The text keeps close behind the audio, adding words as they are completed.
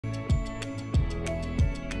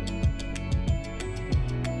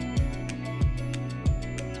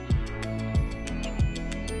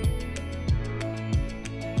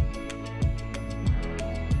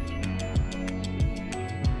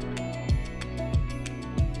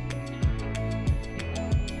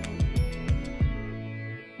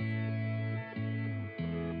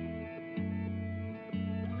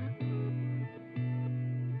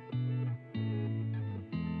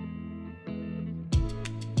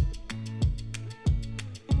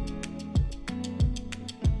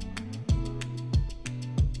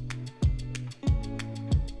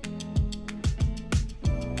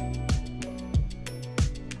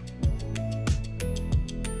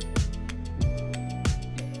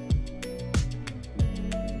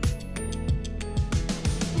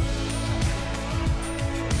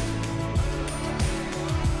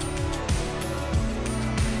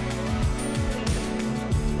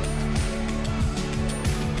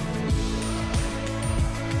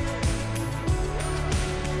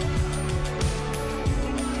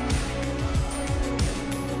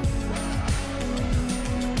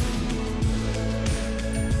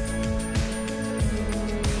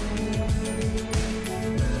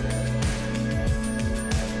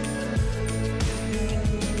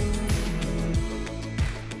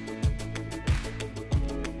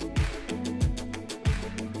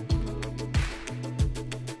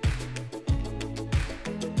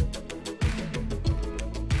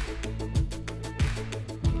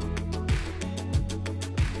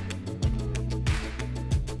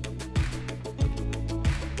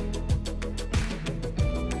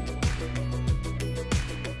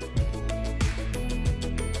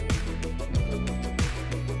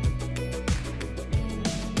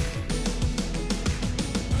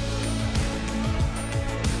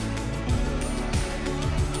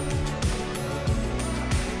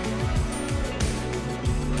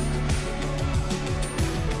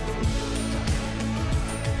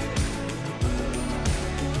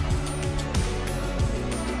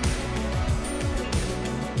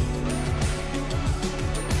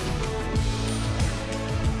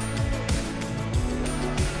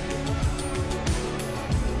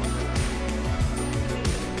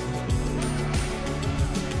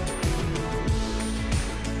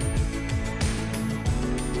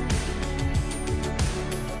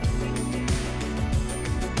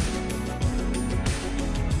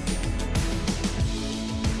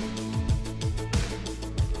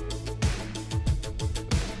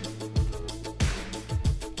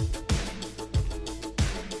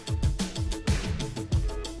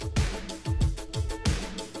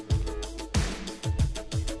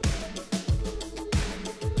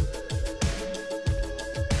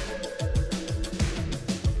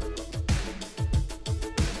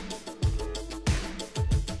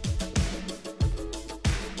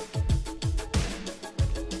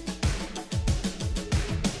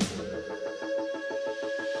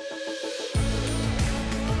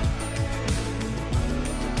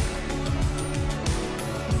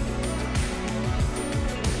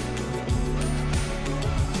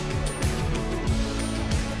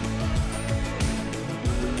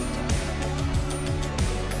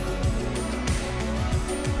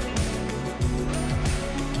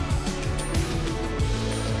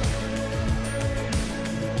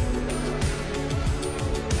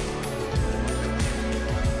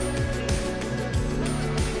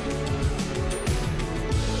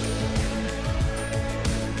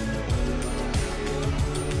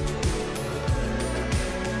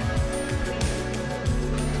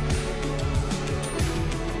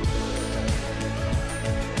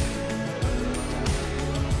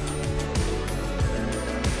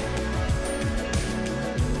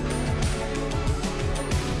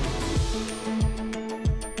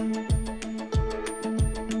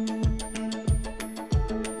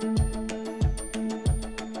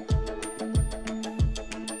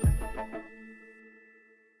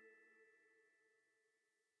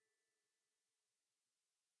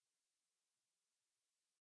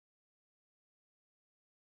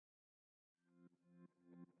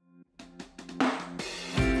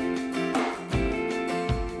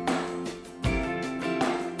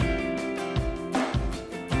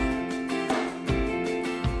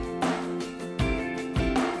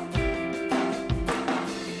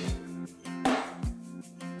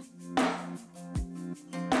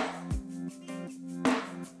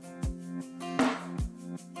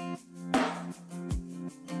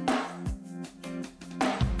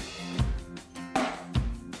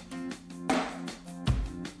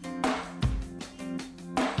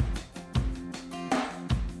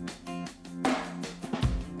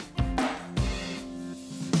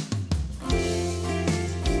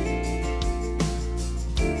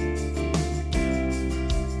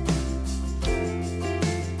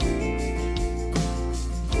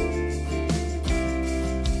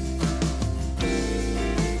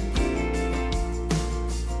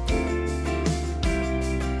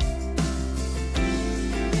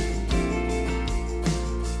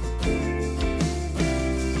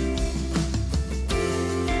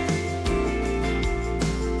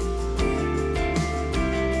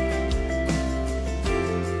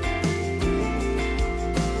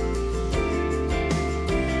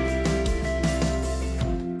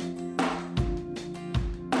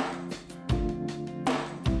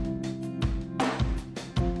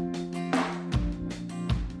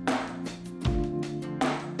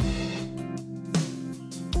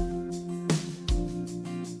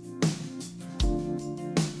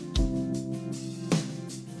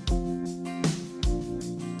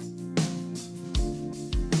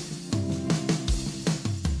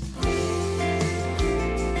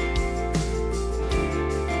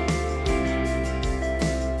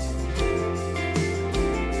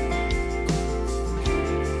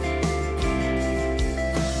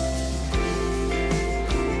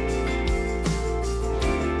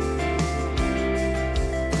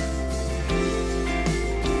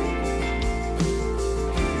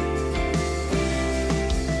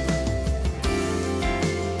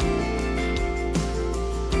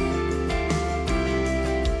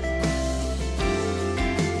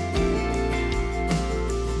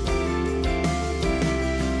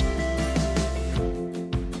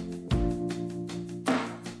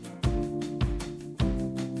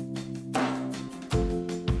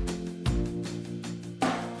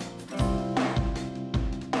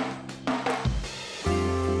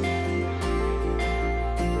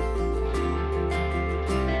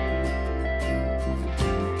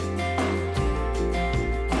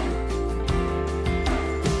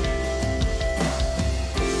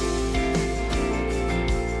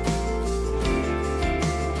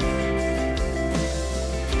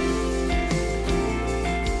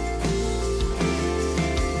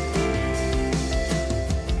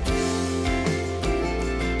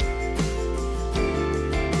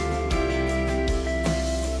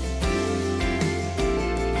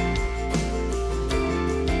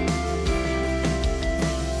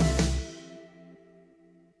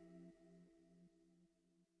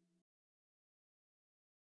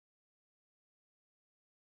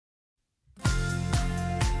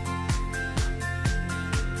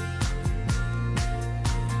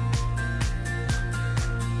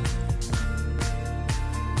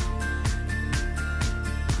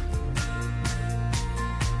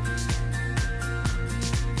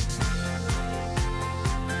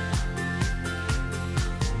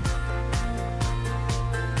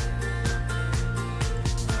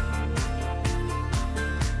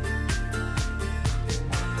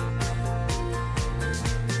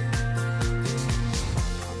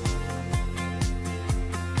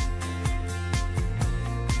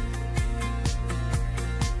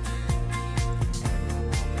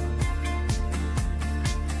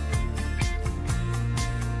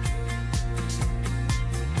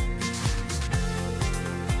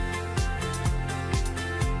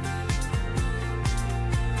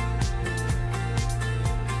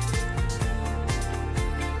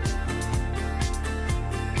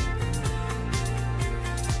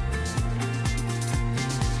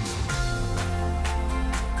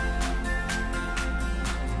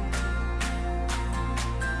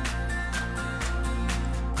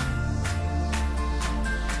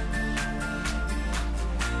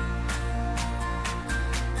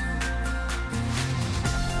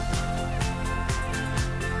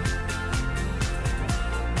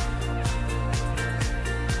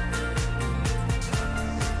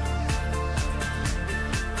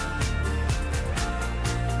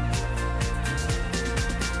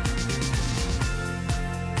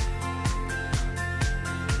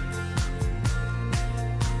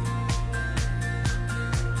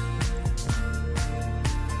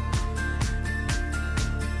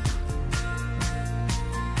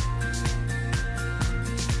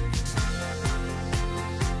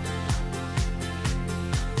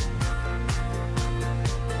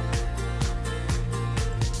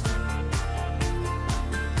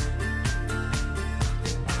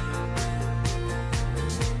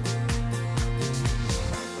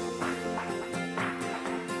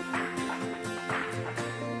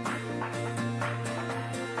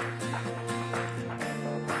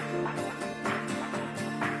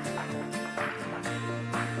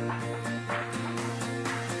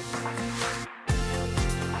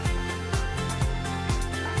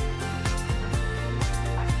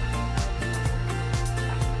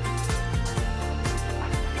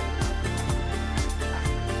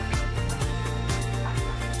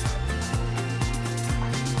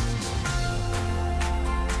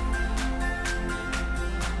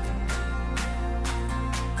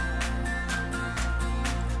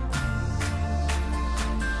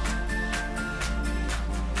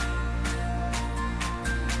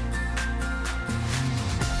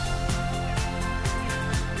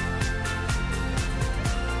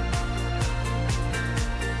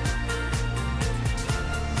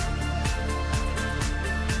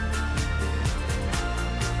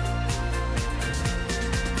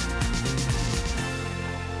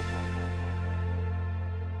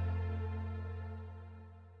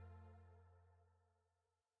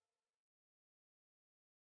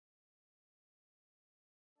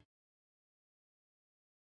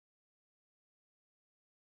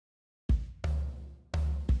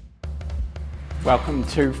Welcome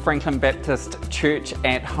to Franklin Baptist Church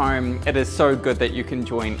at Home. It is so good that you can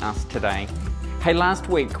join us today. Hey, last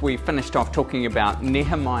week we finished off talking about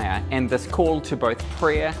Nehemiah and this call to both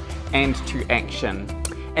prayer and to action.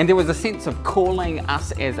 And there was a sense of calling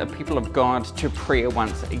us as a people of God to prayer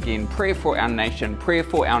once again. Prayer for our nation, prayer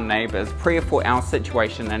for our neighbours, prayer for our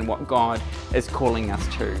situation and what God is calling us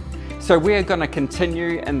to. So we're going to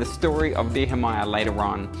continue in the story of Nehemiah later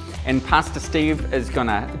on. And Pastor Steve is going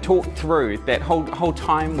to talk through that whole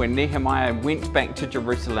time when Nehemiah went back to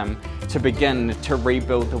Jerusalem to begin to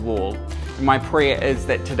rebuild the wall. My prayer is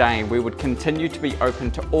that today we would continue to be open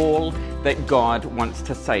to all that God wants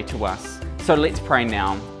to say to us. So let's pray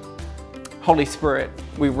now. Holy Spirit,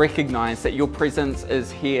 we recognize that your presence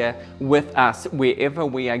is here with us wherever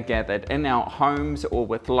we are gathered, in our homes or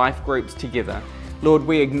with life groups together. Lord,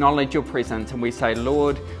 we acknowledge your presence and we say,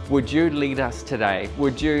 Lord, would you lead us today?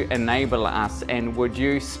 Would you enable us and would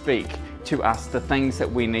you speak to us the things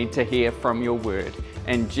that we need to hear from your word?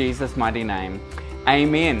 In Jesus' mighty name,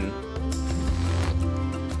 amen.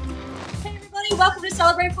 Hey everybody, welcome to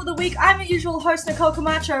Celebrate for the Week. I'm your usual host, Nicole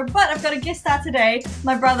Camacho, but I've got a guest star today,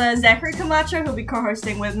 my brother Zachary Camacho, who'll be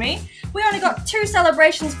co-hosting with me. We only got 2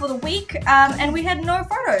 celebrations for the week and we had no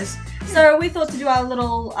photos. So we thought to do our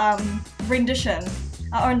little rendition,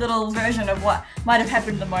 our own little version of what might have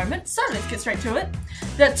happened in the moment. So let's get straight to it.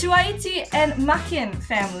 The Tuaiti and Makin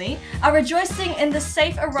family are rejoicing in the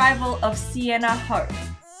safe arrival of Sienna Hope.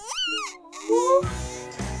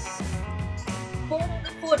 Born on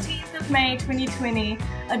the 14th of May 2020,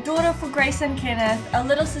 a daughter for Grace and Kenneth, a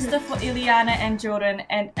little sister for Ileana and Jordan,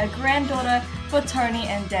 and a granddaughter for Tony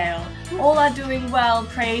and Dale. All are doing well,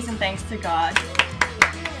 praise and thanks to God.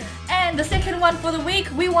 And the second one for the week,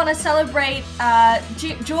 we want to celebrate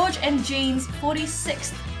George and Jean's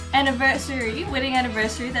 46th anniversary, wedding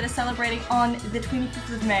anniversary, that is celebrating on the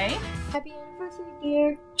 25th of May. Happy anniversary,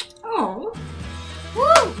 dear. Oh.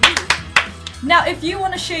 Woo! Now, if you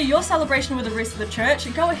want to share your celebration with the rest of the church,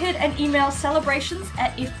 go ahead and email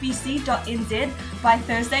celebrations@fbc.nz by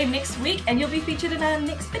Thursday next week, and you'll be featured in our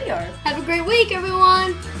next video. Have a great week,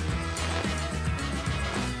 everyone!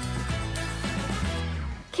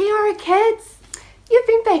 Kia ora, kids! You've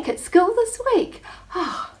been back at school this week.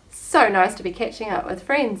 Oh, so nice to be catching up with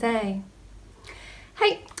friends, eh?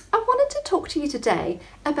 Hey, I wanted to talk to you today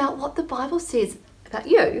about what the Bible says about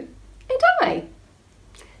you and I.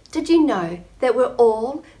 Did you know that we're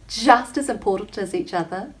all just as important as each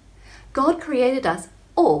other? God created us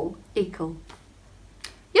all equal.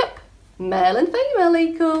 Yep, male and female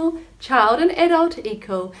equal, child and adult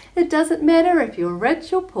equal. It doesn't matter if you're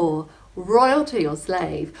rich or poor, royalty or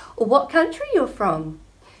slave, or what country you're from.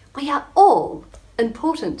 We are all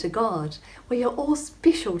important to God. We are all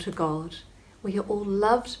special to God. We are all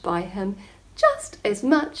loved by Him just as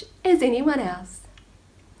much as anyone else.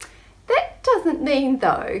 That doesn't mean,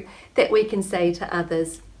 though, that we can say to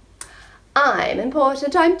others, I'm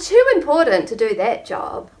important, I'm too important to do that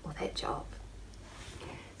job or that job.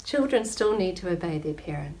 Children still need to obey their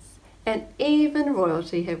parents, and even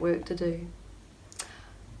royalty have work to do.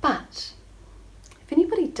 But if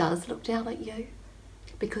anybody does look down at you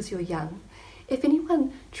because you're young, if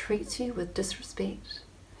anyone treats you with disrespect,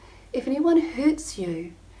 if anyone hurts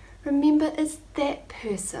you, remember it's that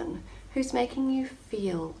person who's making you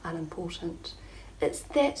feel unimportant. It's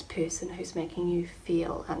that person who's making you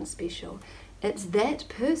feel unspecial. It's that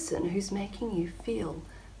person who's making you feel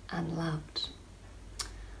unloved.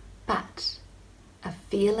 But a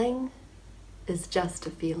feeling is just a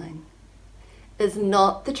feeling. Is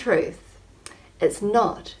not the truth. It's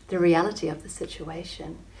not the reality of the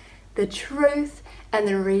situation. The truth and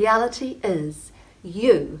the reality is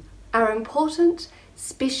you are important,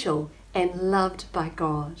 special, and loved by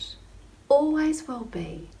God. Always will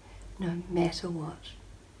be, no matter what.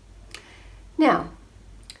 Now,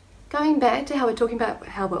 going back to how we're talking about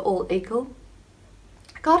how we're all equal,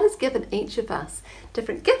 God has given each of us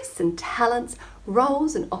different gifts and talents,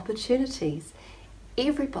 roles and opportunities.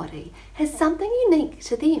 Everybody has something unique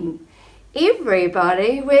to them.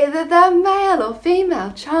 Everybody, whether they're male or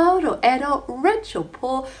female, child or adult, rich or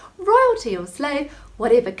poor, royalty or slave,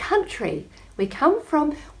 whatever country we come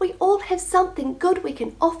from, we all have something good we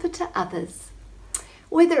can offer to others.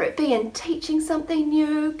 Whether it be in teaching something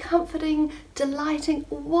new, comforting, delighting,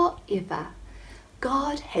 whatever,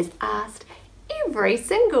 God has asked every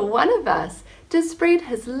single one of us to spread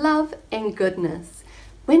His love and goodness.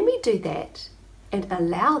 When we do that, and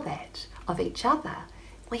allow that of each other,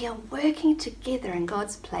 we are working together in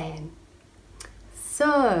God's plan.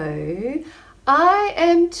 So, I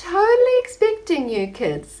am totally expecting you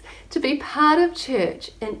kids to be part of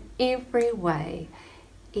church in every way.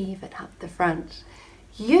 even up the front.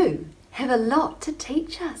 You have a lot to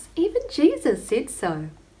teach us. Even Jesus said so.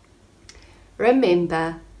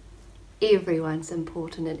 Remember, everyone's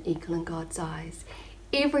important and equal in God's eyes.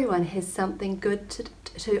 Everyone has something good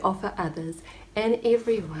to offer others, and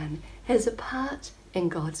everyone has a part in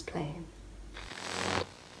God's plan.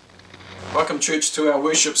 Welcome, church, to our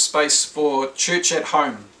worship space for Church at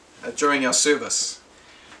Home during our service.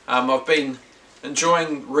 I've been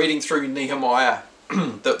enjoying reading through Nehemiah,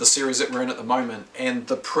 the series that we're in at the moment, and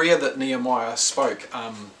the prayer that Nehemiah spoke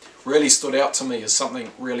really stood out to me as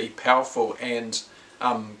something really powerful and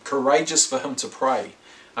courageous for him to pray.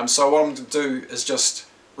 So what I'm going to do is just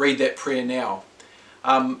read that prayer now.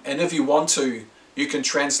 And if you want to, you can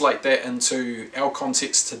translate that into our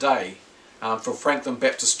context today for Franklin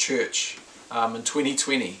Baptist Church in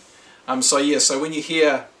 2020. So when you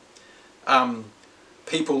hear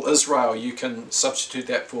people Israel, you can substitute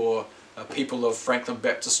that for people of Franklin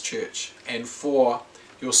Baptist Church. And for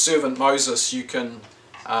your servant Moses, you can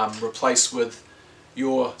replace with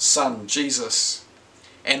your son Jesus.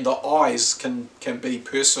 And the eyes can be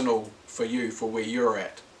personal for you, for where you're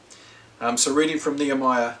at. So reading from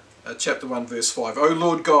Nehemiah chapter 1 verse 5. O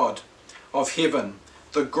Lord God of heaven,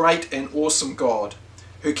 the great and awesome God,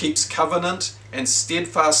 who keeps covenant and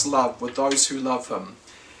steadfast love with those who love him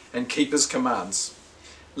and keep his commands.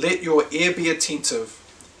 Let your ear be attentive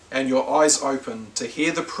and your eyes open to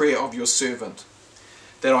hear the prayer of your servant,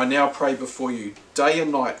 that I now pray before you day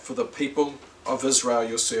and night for the people of Israel,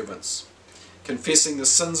 your servants, confessing the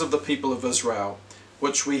sins of the people of Israel,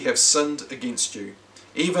 which we have sinned against you.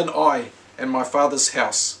 Even I and my father's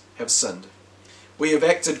house have sinned. We have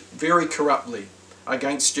acted very corruptly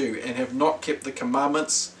against you and have not kept the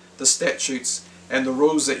commandments, the statutes, and the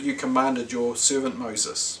rules that you commanded your servant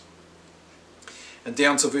Moses. And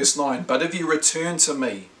down to verse 9. But if you return to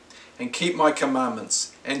me and keep my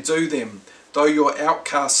commandments and do them, though your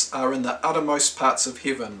outcasts are in the uttermost parts of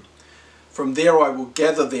heaven, from there I will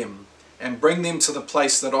gather them and bring them to the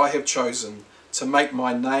place that I have chosen to make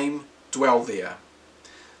my name dwell there.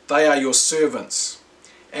 They are your servants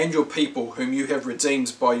and your people, whom you have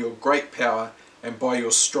redeemed by your great power and by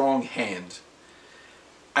your strong hand.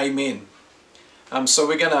 Amen. So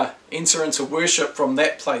we're going to enter into worship from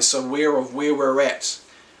that place, aware of where we're at.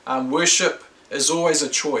 Worship is always a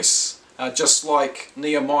choice, just like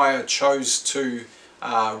Nehemiah chose to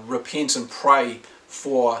repent and pray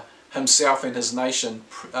for himself and his nation.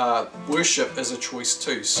 Worship is a choice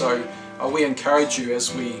too. So we encourage you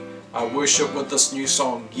as we worship with this new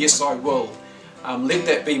song, Yes I Will. Let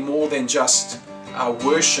that be more than just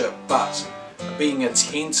worship, but being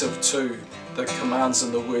attentive to the commands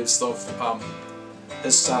and the words of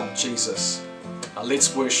his son Jesus.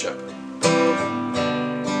 Let's worship.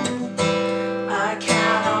 I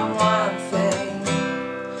count on one thing,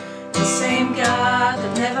 the same God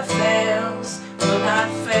that never fails will not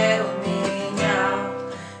fail me now.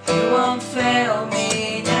 He won't fail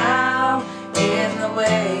me now in the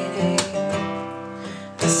waiting.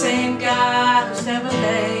 The same God who's never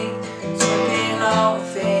late is working all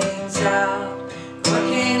things out,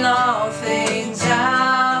 working all things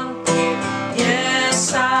out.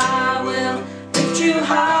 Yes, I will lift you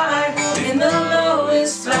high in the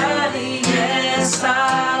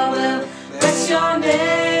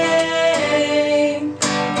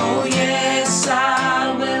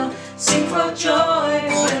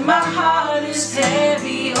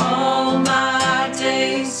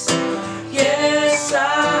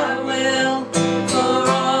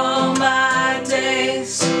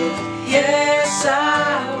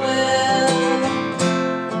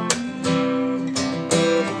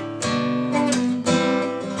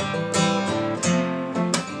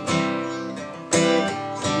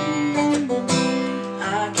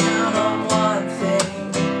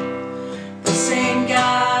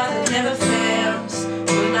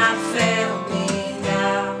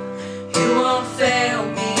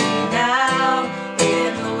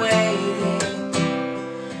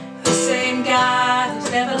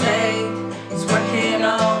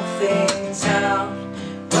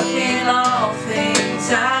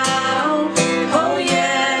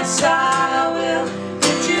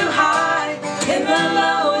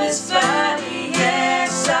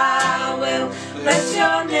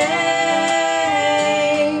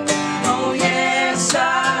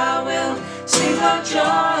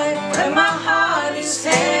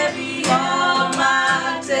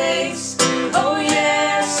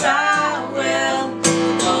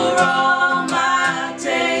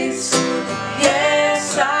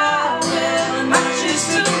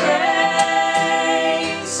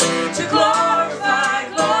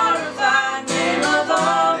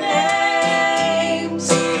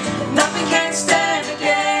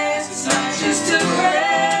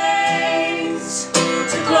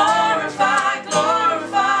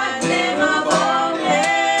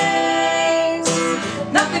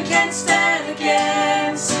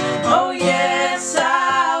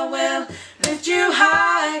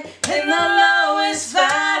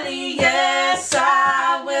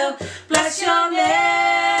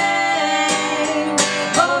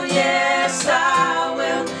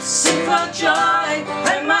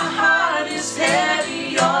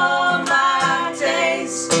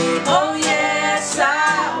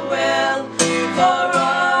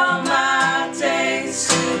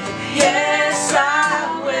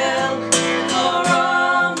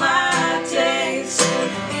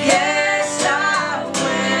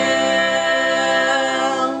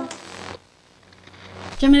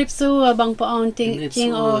Jamaripsu Bangpaon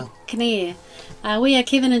Ting or Kne. We are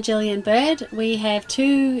Kevin and Gillian Bird. We have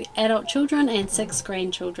 2 adult children and 6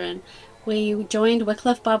 grandchildren. We joined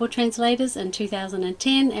Wycliffe Bible Translators in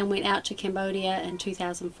 2010 and went out to Cambodia in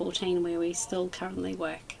 2014, where we still currently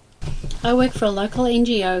work. I work for a local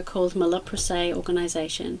NGO called Malaprase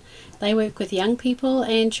Organisation. They work with young people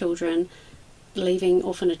and children leaving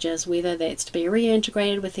orphanages, whether that's to be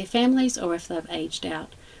reintegrated with their families or if they've aged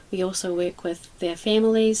out. We also work with their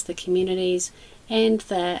families, the communities and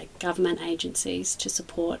the government agencies to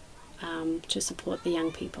support the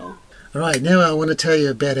young people. Alright, now I want to tell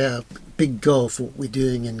you about our big goal for what we're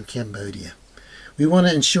doing in Cambodia. We want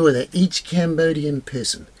to ensure that each Cambodian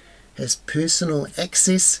person has personal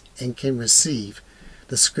access and can receive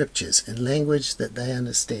the scriptures in language that they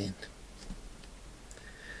understand.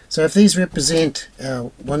 So if these represent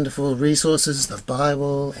our wonderful resources, the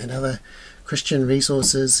Bible and other Christian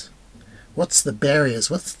resources, what's the barriers,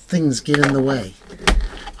 what things get in the way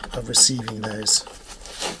of receiving those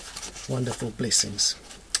wonderful blessings?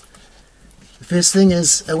 The first thing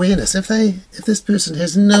is awareness. If this person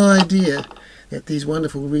has no idea that these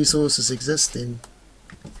wonderful resources exist, then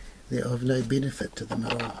they're of no benefit to them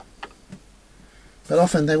at all. But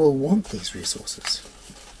often they will want these resources.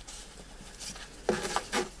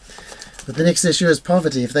 But the next issue is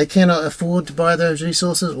poverty. If they cannot afford to buy those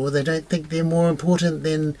resources, or they don't think they're more important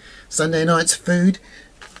than Sunday night's food,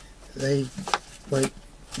 they won't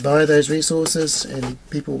buy those resources, and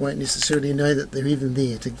people won't necessarily know that they're even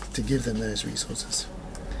there to give them those resources.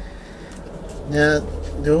 Now,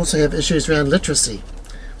 they also have issues around literacy,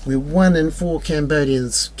 where 1 in 4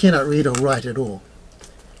 Cambodians cannot read or write at all.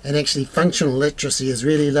 And actually functional literacy is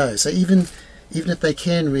really low. So even if they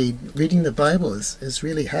can read, reading the Bible is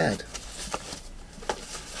really hard.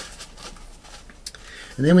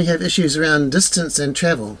 And then we have issues around distance and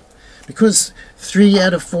travel. Because 3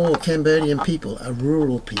 out of 4 Cambodian people are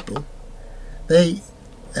rural people, they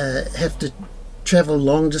have to travel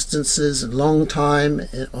long distances, a long time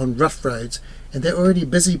on rough roads, and they're already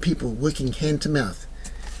busy people working hand to mouth.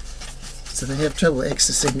 So they have trouble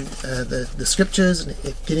accessing the scriptures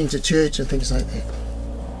and getting to church and things like that.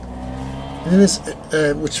 And then this,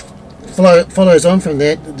 which follows on from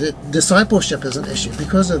that, the discipleship is an issue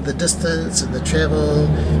because of the distance and the travel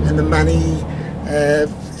and the money.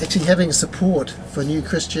 Actually having support for new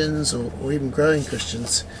Christians or even growing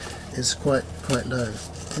Christians is quite low.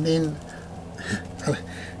 And then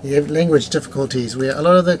you have language difficulties, where a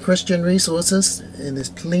lot of the Christian resources, and there's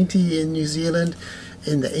plenty in New Zealand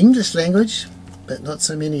in the English language, but not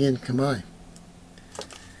so many in Khmer.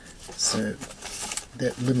 So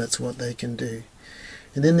that limits what they can do.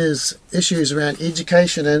 And then there's issues around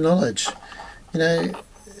education and knowledge. You know,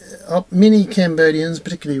 many Cambodians,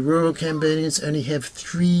 particularly rural Cambodians, only have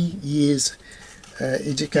 3 years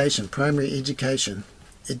education, primary education.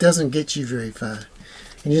 It doesn't get you very far.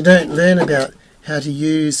 And you don't learn about how to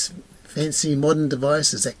use fancy modern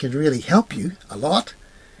devices that can really help you a lot.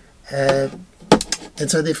 And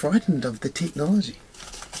so they're frightened of the technology.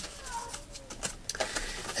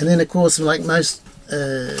 And then, of course, like most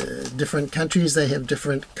different countries, they have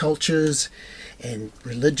different cultures and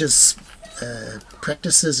religious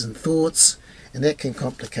practices and thoughts, and that can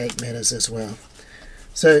complicate matters as well.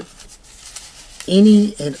 So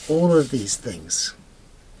any and all of these things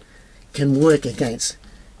can work against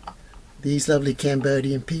these lovely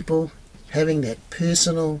Cambodian people having that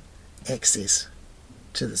personal access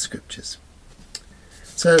to the scriptures.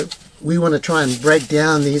 So we want to try and break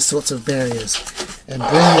down these sorts of barriers and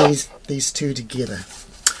bring these two together.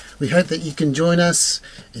 We hope that you can join us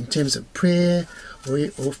in terms of prayer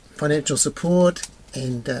or financial support,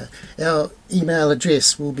 and our email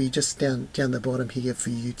address will be just down the bottom here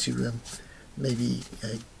for you to maybe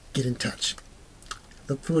get in touch.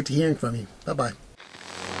 Look forward to hearing from you. Bye-bye.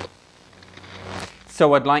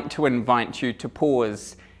 So I'd like to invite you to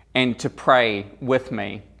pause and to pray with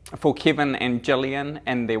me for Kevin and Gillian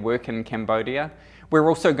and their work in Cambodia. We're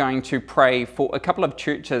also going to pray for a couple of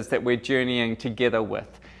churches that we're journeying together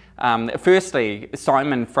with. Firstly,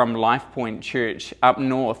 Simon from Life Point Church up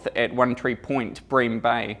north at One Tree Point, Bream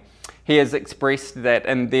Bay. He has expressed that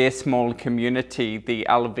in their small community, the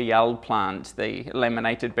LVL plant, the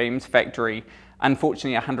laminated beams factory,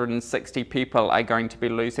 unfortunately 160 people are going to be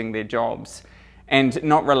losing their jobs. And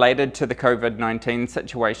not related to the COVID-19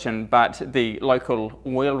 situation, but the local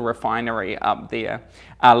oil refinery up there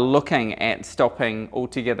are looking at stopping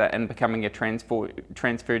altogether and becoming a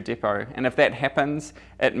transfer depot. And if that happens,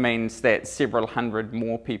 it means that several hundred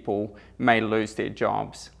more people may lose their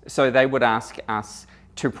jobs. So they would ask us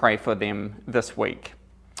to pray for them this week.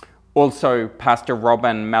 Also, Pastor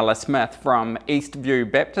Robin Malla-Smith from Eastview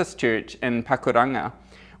Baptist Church in Pakuranga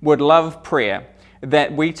would love prayer,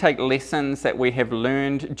 that we take lessons that we have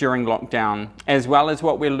learned during lockdown, as well as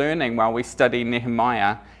what we're learning while we study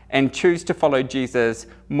Nehemiah, and choose to follow Jesus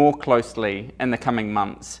more closely in the coming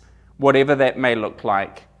months, whatever that may look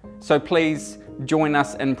like. So please join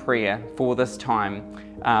us in prayer for this time,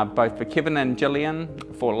 both for Kevin and Gillian,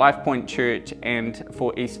 for Life Point Church, and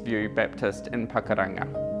for Eastview Baptist in Pakuranga.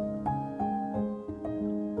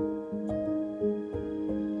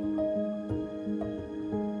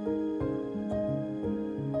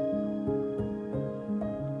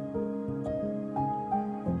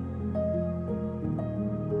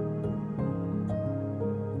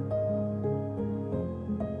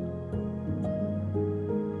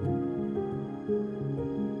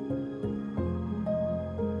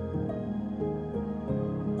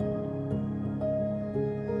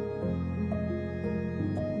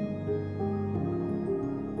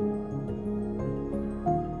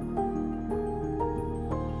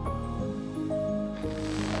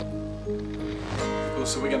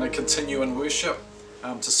 So we're going to continue in worship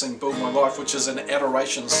to sing Build My Life, which is an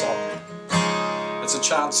adoration song. It's a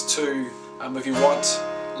chance to, if you want,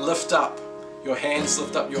 lift up your hands,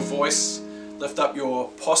 lift up your voice, lift up your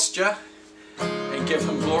posture and give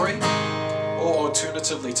Him glory, or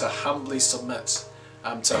alternatively to humbly submit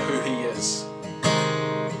to who He is.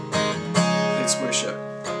 Let's worship.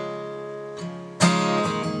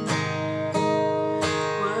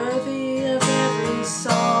 Worthy of every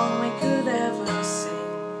song we could ever sing.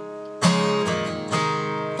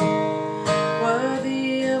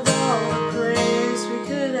 Worthy of all the praise we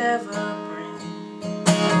could ever bring.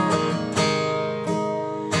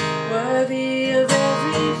 Worthy of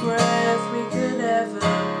every breath we could ever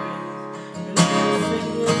breathe. We live for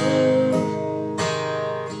You.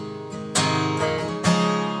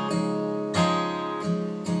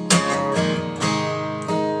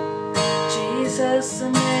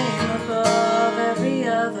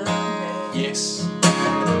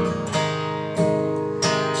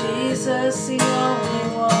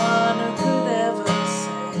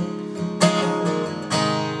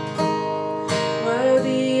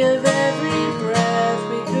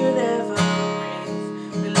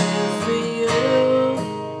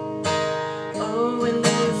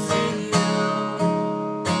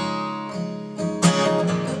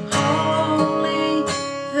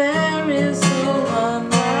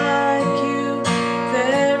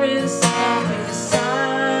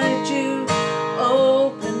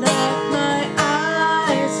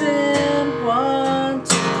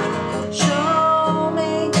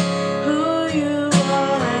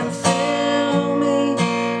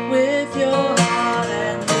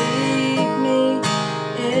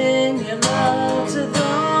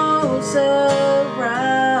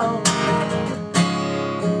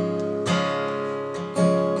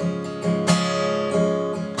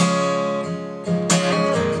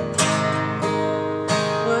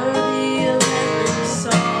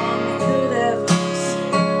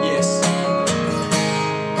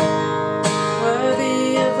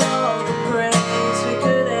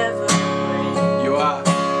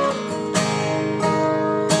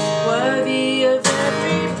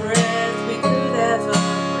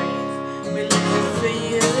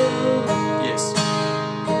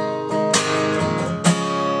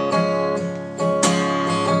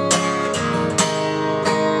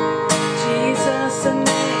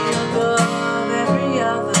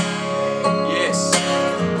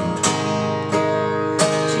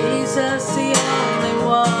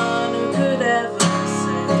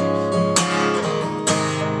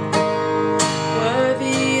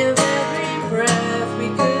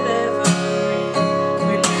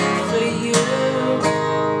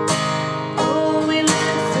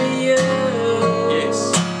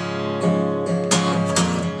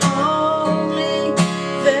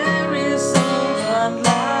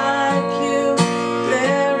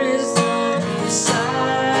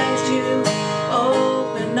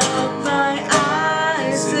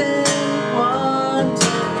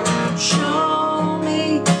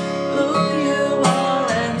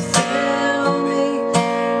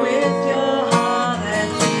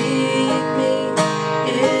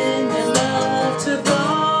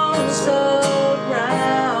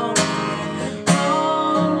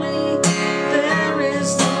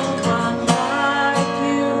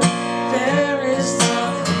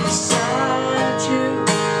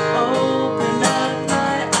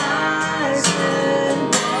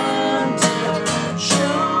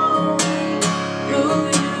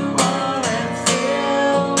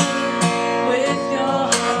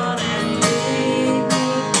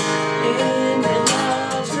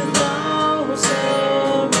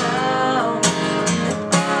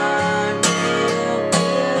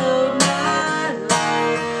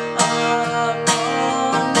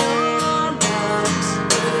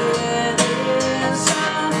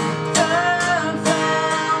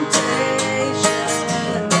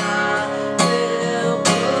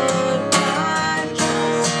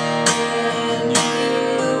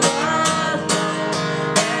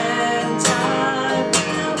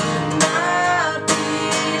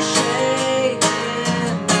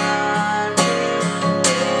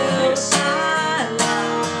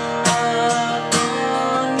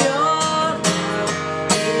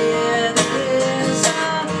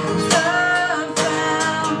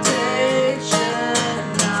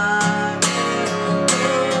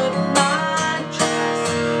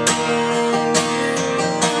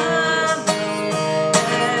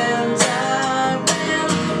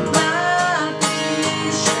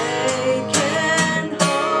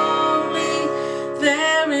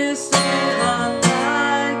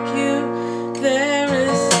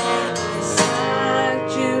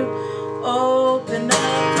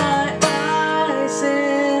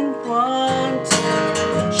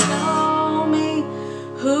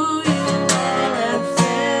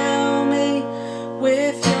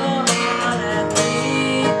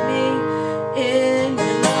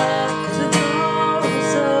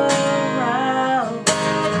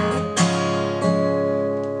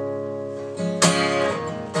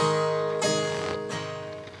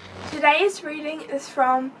 Today's reading is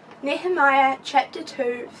from Nehemiah chapter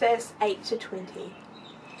 2, verse 8 to 20.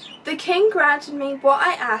 The king granted me what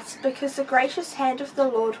I asked because the gracious hand of the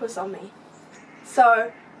Lord was on me.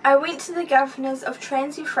 So I went to the governors of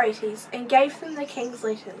Trans-Euphrates and gave them the king's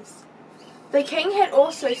letters. The king had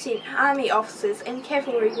also sent army officers and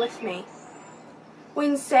cavalry with me.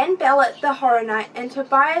 When Sanballat the Horonite and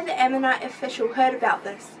Tobiah the Ammonite official heard about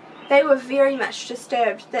this, they were very much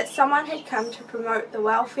disturbed that someone had come to promote the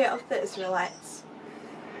welfare of the Israelites.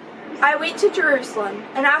 I went to Jerusalem,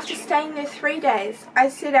 and after staying there 3 days, I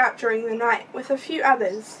set out during the night with a few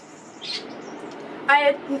others. I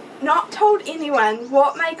had not told anyone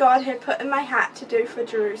what my God had put in my heart to do for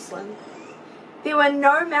Jerusalem. There were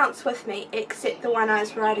no mounts with me except the one I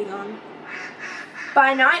was riding on.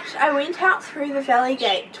 By night I went out through the valley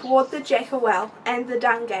gate toward the Jackal Well and the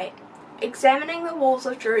Dung Gate, examining the walls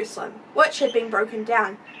of Jerusalem, which had been broken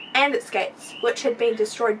down, and its gates, which had been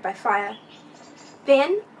destroyed by fire.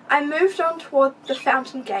 Then I moved on toward the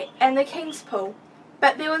Fountain Gate and the King's Pool,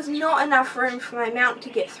 but there was not enough room for my mount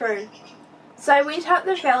to get through. So I went up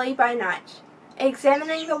the valley by night,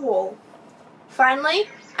 examining the wall. Finally,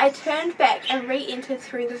 I turned back and re-entered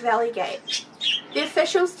through the valley gate. The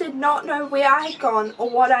officials did not know where I had gone or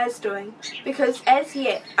what I was doing, because as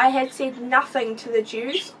yet I had said nothing to the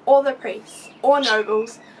Jews or the priests or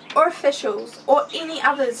nobles or officials or any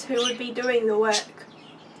others who would be doing the work.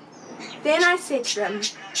 Then I said to them,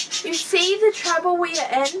 "You see the trouble we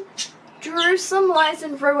are in? Jerusalem lies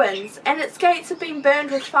in ruins, and its gates have been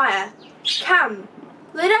burned with fire. Come,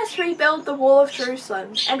 let us rebuild the wall of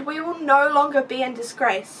Jerusalem, and we will no longer be in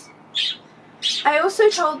disgrace." I also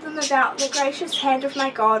told them about the gracious hand of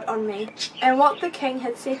my God on me, and what the king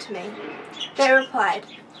had said to me. They replied,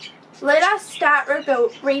 "Let us start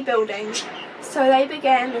rebuilding." So they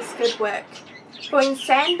began this good work. When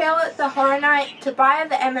Sanballat the Horonite, Tobiah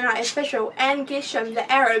the Ammonite official, and Geshem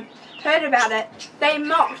the Arab heard about it, they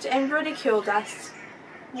mocked and ridiculed us.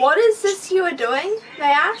 "What is this you are doing?" they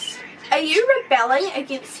asked. "Are you rebelling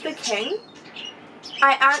against the king?"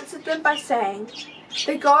 I answered them by saying,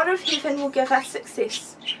 "The God of heaven will give us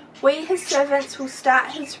success. We, his servants, will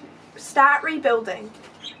start rebuilding.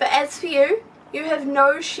 But as for you, you have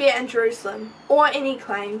no share in Jerusalem, or any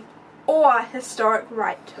claim, or historic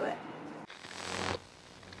right to it."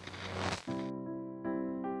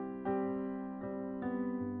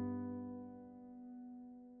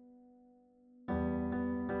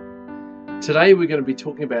 Today we're going to be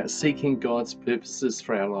talking about seeking God's purposes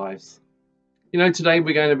for our lives. Today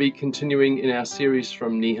we're going to be continuing in our series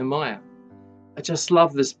from Nehemiah. I just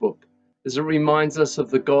love this book as it reminds us of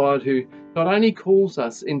the God who not only calls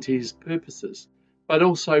us into his purposes, but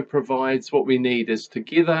also provides what we need as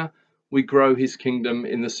together we grow his kingdom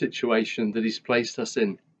in the situation that he's placed us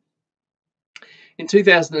in. In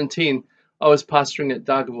 2010, I was pastoring at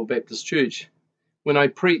Dargaville Baptist Church when I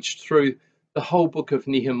preached through the whole book of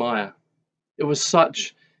Nehemiah. It was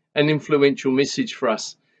such an influential message for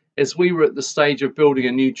us as we were at the stage of building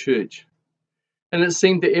a new church. And it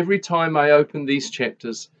seemed that every time I opened these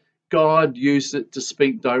chapters, God used it to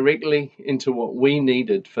speak directly into what we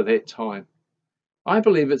needed for that time. I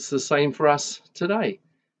believe it's the same for us today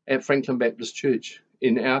at Franklin Baptist Church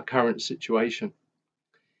in our current situation.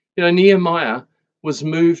 Nehemiah was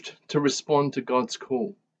moved to respond to God's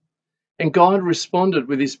call, and God responded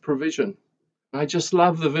with his provision. I just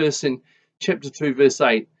love the verse in chapter 2, verse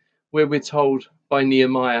 8, where we're told by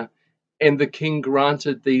Nehemiah, "And the king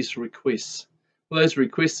granted these requests." Well, those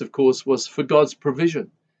requests, of course, was for God's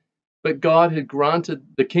provision. But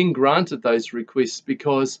the king granted those requests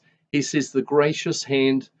because he says, "The gracious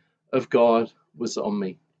hand of God was on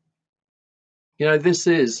me." This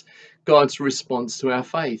is God's response to our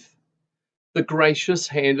faith. The gracious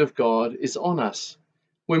hand of God is on us.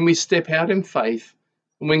 When we step out in faith,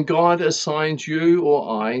 and when God assigns you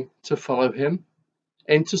or I to follow him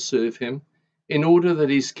and to serve him in order that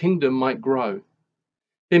his kingdom might grow,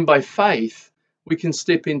 then by faith we can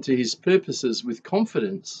step into his purposes with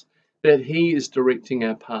confidence that he is directing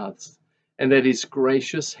our paths and that his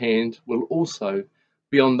gracious hand will also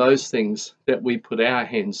be on those things that we put our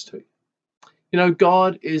hands to.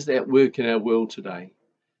 God is at work in our world today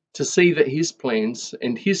to see that his plans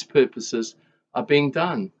and his purposes are being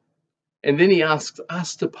done. And then he asks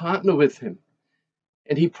us to partner with him.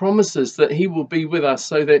 And he promises that he will be with us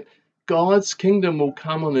so that God's kingdom will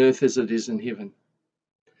come on earth as it is in heaven.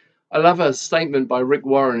 I love a statement by Rick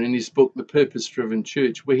Warren in his book, The Purpose-Driven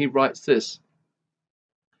Church, where he writes this: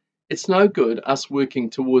 "It's no good us working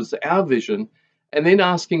towards our vision and then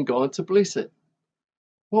asking God to bless it.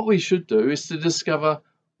 What we should do is to discover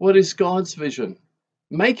what is God's vision,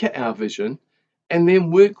 make it our vision, and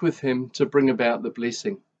then work with him to bring about the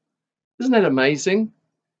blessing. Isn't that amazing?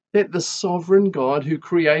 That the sovereign God who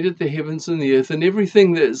created the heavens and the earth and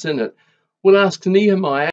everything that is in it will ask Nehemiah